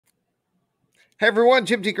Hey everyone,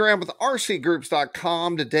 Jim T. Graham with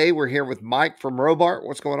RCGroups.com. Today we're here with Mike from Robart.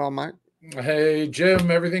 What's going on, Mike? Hey, Jim,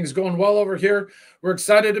 everything's going well over here. We're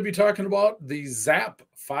excited to be talking about the ZAP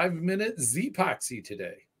 5-minute Z-Poxy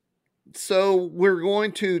today. So we're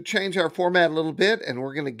going to change our format a little bit, and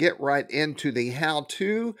we're going to get right into the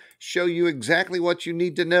how-to, show you exactly what you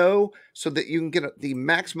need to know so that you can get the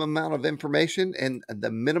maximum amount of information in the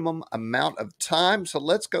minimum amount of time. So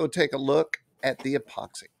let's go take a look at the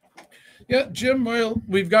epoxy. Yeah, Jim, well,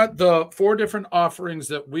 we've got the 4 different offerings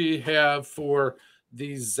that we have for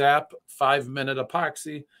the ZAP 5-minute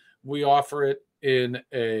epoxy. We offer it in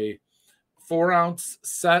a 4-ounce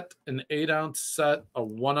set, an 8-ounce set, a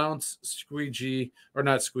 1-ounce squeegee, or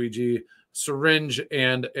not squeegee, syringe,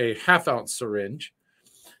 and a 1/2-ounce syringe.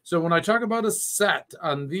 So when I talk about a set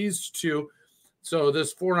on these two, so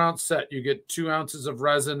this 4-ounce set, you get 2 ounces of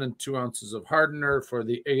resin and 2 ounces of hardener. For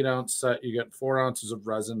the 8-ounce set, you get 4 ounces of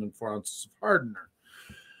resin and 4 ounces of hardener.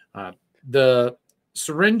 The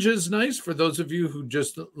syringe is nice for those of you who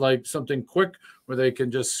just like something quick where they can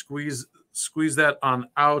just squeeze that on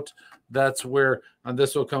out. That's where on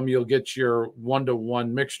this will come, you'll get your 1-to-1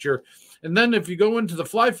 mixture. And then if you go into the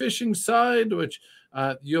fly fishing side, which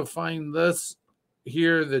you'll find this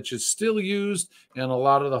here that is still used in a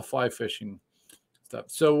lot of the fly fishing stuff.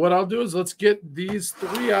 So what I'll do is let's get these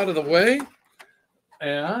 3 out of the way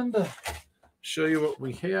and show you what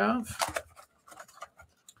we have.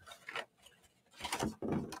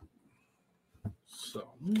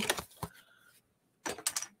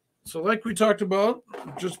 So like we talked about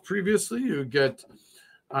just previously, you get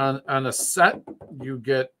on a set, you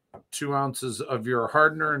get 2 ounces of your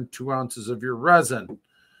hardener and 2 ounces of your resin.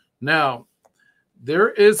 Now,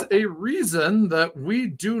 there is a reason that we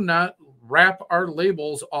do not wrap our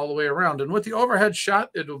labels all the way around. And with the overhead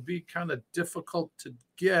shot, it'll be kind of difficult to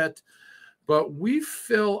get, but we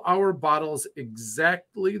fill our bottles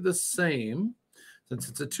exactly the same since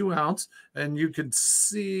it's a 2-ounce. And you can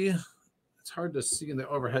see, it's hard to see in the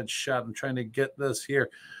overhead shot. I'm trying to get this here,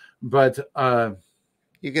 but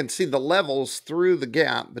you can see the levels through the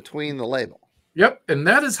gap between the label. Yep, and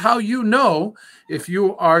that is how you know if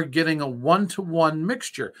you are getting a 1-to-1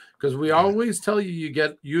 mixture, because we always tell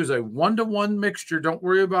you use a 1-to-1 mixture. Don't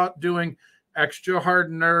worry about doing extra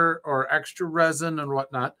hardener or extra resin and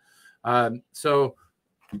whatnot. So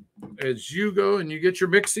as you go and you get your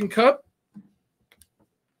mixing cup,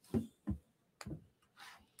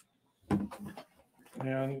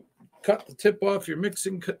 and cut the tip off your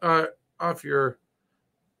mixing off your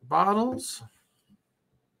bottles.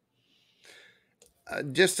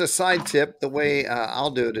 Just a side tip, the way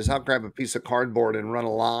I'll do it is I'll grab a piece of cardboard and run a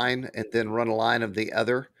line and then run a line of the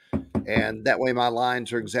other. And that way my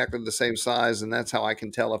lines are exactly the same size. And that's how I can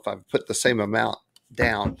tell if I've put the same amount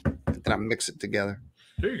down and then I mix it together.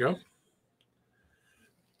 There you go.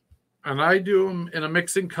 And I do them in a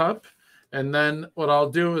mixing cup. And then what I'll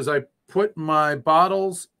do is I put my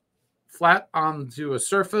bottles flat onto a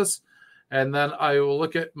surface. And then I will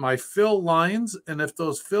look at my fill lines. And if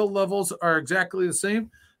those fill levels are exactly the same,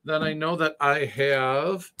 then I know that I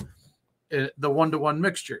have the 1-to-1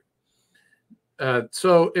 mixture.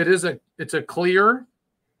 So it's a clear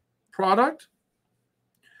product.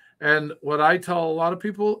 And what I tell a lot of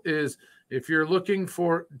people is if you're looking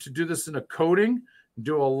to do this in a coating,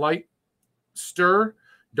 do a light stir.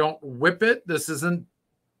 Don't whip it. This isn't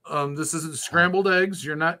scrambled eggs.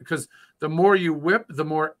 You're not, because the more you whip, the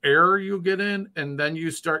more air you get in, and then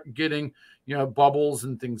you start getting, bubbles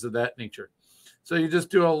and things of that nature. So you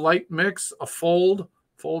just do a light mix, a fold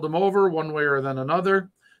them over one way or then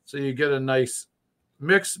another. So you get a nice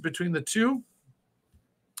mix between the two.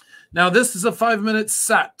 Now this is a 5-minute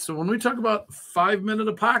set. So when we talk about 5-minute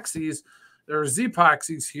epoxies, there are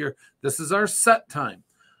Z-Poxys here. This is our set time.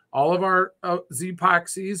 All of our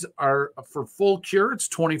Z-Poxys are for full cure. It's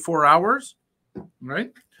 24 hours,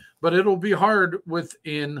 right? But it'll be hard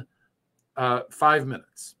within 5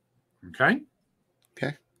 minutes, okay?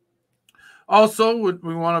 Okay. Also, what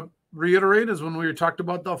we want to reiterate is when we talked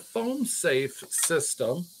about the foam safe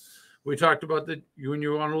system, we talked about that when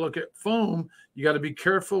you want to look at foam, you got to be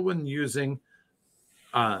careful when using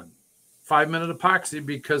 5-minute epoxy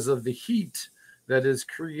because of the heat that is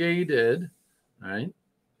created, right?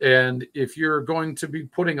 And if you're going to be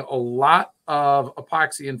putting a lot of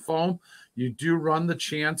epoxy in foam, you do run the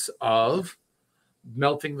chance of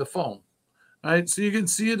melting the foam. All right, so you can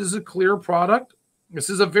see it as a clear product. This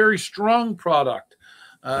is a very strong product.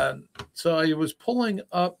 So I was pulling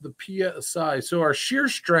up the PSI. So our shear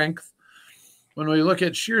strength, when we look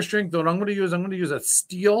at shear strength, what I'm going to use a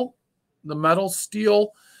steel, the metal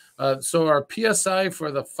steel. So our PSI for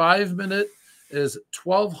the 5-minute is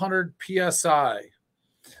 1200 psi.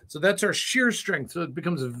 So that's our shear strength. So it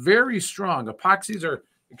becomes very strong. Epoxies are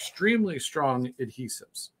extremely strong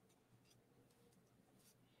adhesives.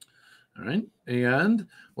 All right. And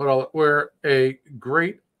where a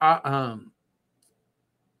great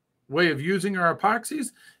way of using our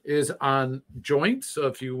epoxies is on joints. So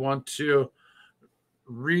if you want to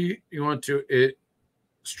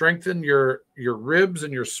strengthen your ribs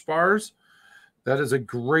and your spars, that is a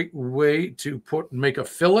great way to make a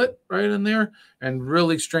fillet right in there and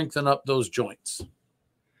really strengthen up those joints.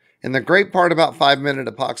 And the great part about 5-minute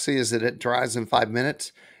epoxy is that it dries in 5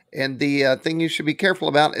 minutes. And the thing you should be careful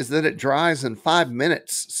about is that it dries in 5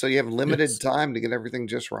 minutes. So you have limited time to get everything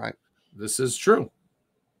just right. This is true.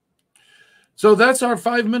 So that's our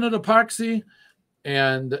 5-minute epoxy.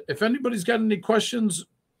 And if anybody's got any questions,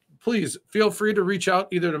 please feel free to reach out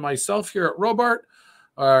either to myself here at Robart,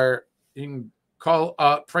 or you can call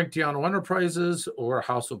Frank Diano Enterprises or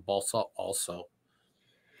House of Balsa also.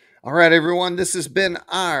 All right, everyone. This has been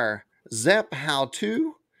our ZAP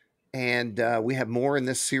how-to. And we have more in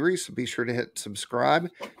this series, so be sure to hit subscribe.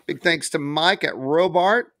 Big thanks to Mike at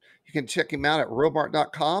Robart. You can check him out at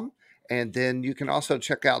robart.com. And then you can also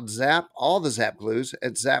check out ZAP, all the ZAP glues,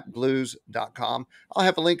 at zapglues.com. I'll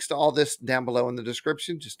have links to all this down below in the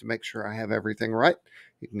description just to make sure I have everything right.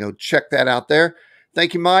 You can go check that out there.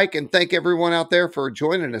 Thank you, Mike, and thank everyone out there for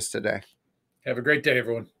joining us today. Have a great day,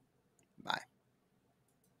 everyone.